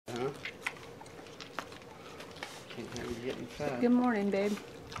huh? Can't have you getting fed. Good morning, babe.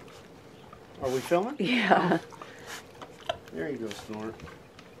 Are we filming? Yeah. Oh. There you go, Snort.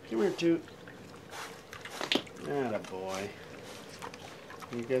 Come here, Toot. Atta boy.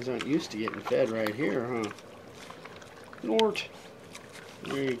 You guys aren't used to getting fed right here, huh? Snort.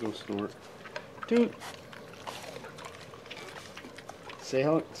 There you go, Snort. Toot. Say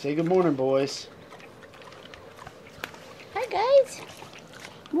hello. Say good morning, boys. Hi, guys.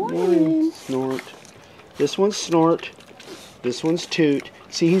 Morning, Snort. This one's Snort. This one's Toot.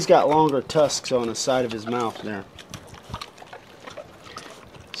 See, he's got longer tusks on the side of his mouth there.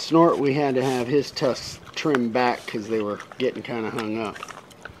 Snort, we had to have his tusks trimmed back because they were getting kind of hung up.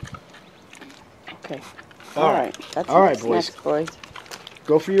 Okay. All right. That's all right, boys. Next, boys.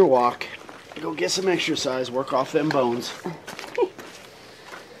 Go for your walk. Go get some exercise. Work off them bones.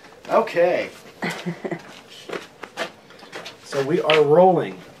 Okay. So we are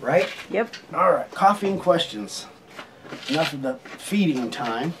rolling, right? Yep. All right. Coffee and questions. Enough of the feeding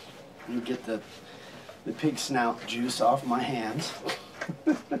time. Let me get the pig snout juice off my hands.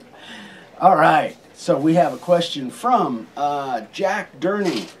 All right. So we have a question from Jack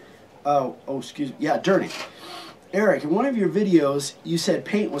Durney. Excuse me. Yeah, Durney. Eric, in one of your videos, you said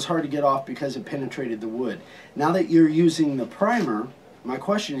paint was hard to get off because it penetrated the wood. Now that you're using the primer, my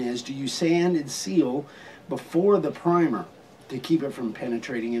question is, do you sand and seal before the primer to keep it from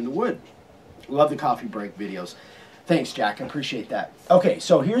penetrating in the wood? Love the coffee break videos. Thanks, Jack. I appreciate that. Okay,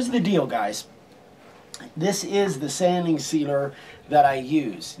 so here's the deal, guys. This is the sanding sealer that I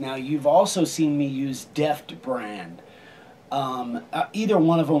use. Now, you've also seen me use Deft brand. Either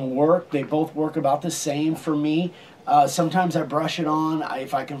one of them work. They both work about the same for me. Sometimes I brush it on.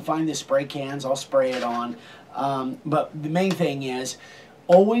 If I can find the spray cans, I'll spray it on. But the main thing is,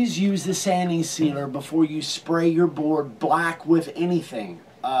 always use the sanding sealer before you spray your board black with anything,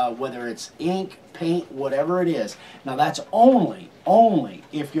 whether it's ink, paint, whatever it is. Now that's only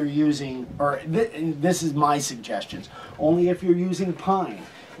if you're using, or this is my suggestions, only if you're using pine.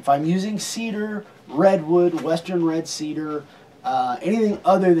 If I'm using cedar, redwood, western red cedar, anything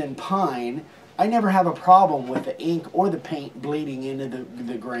other than pine, I never have a problem with the ink or the paint bleeding into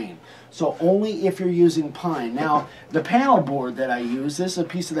the grain. So only if you're using pine. Now, the panel board that I use, this is a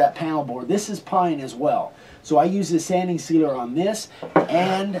piece of that panel board. This is pine as well. So I use the sanding sealer on this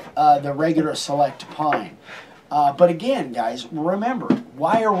and the regular select pine. But again, guys, remember,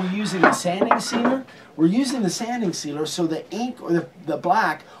 why are we using the sanding sealer? We're using the sanding sealer so the ink or the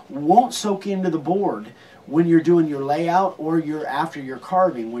black won't soak into the board when you're doing your layout or after your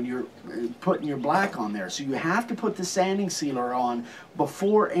carving, when you're putting your black on there. So you have to put the sanding sealer on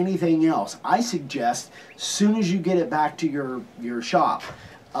before anything else. I suggest as soon as you get it back to your shop,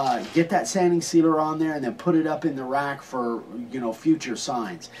 get that sanding sealer on there and then put it up in the rack for future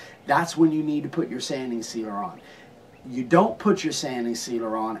signs. That's when you need to put your sanding sealer on. You don't put your sanding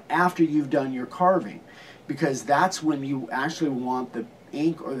sealer on after you've done your carving, because that's when you actually want the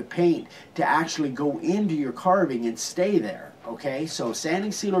ink or the paint to actually go into your carving and stay there. Okay, so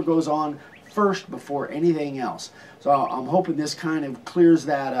sanding sealer goes on first before anything else. So I'm hoping this kind of clears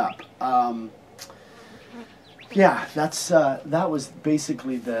that up. Yeah, that was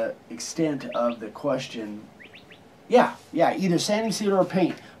basically the extent of the question. Yeah, either sanding sealer or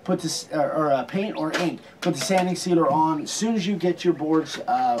paint. Put this paint or ink. Put the sanding sealer on as soon as you get your boards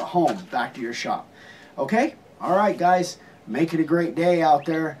home, back to your shop. Okay? All right, guys. Make it a great day out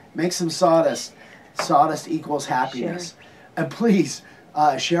there. Make some sawdust. Sawdust equals happiness. Sure. And please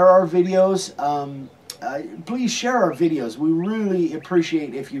share our videos. Please share our videos. We really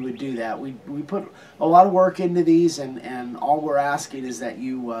appreciate if you would do that. We put a lot of work into these, and all we're asking is that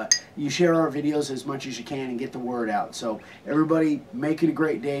you share our videos as much as you can and get the word out. So everybody, make it a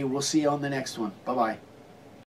great day. We'll see you on the next one. Bye-bye.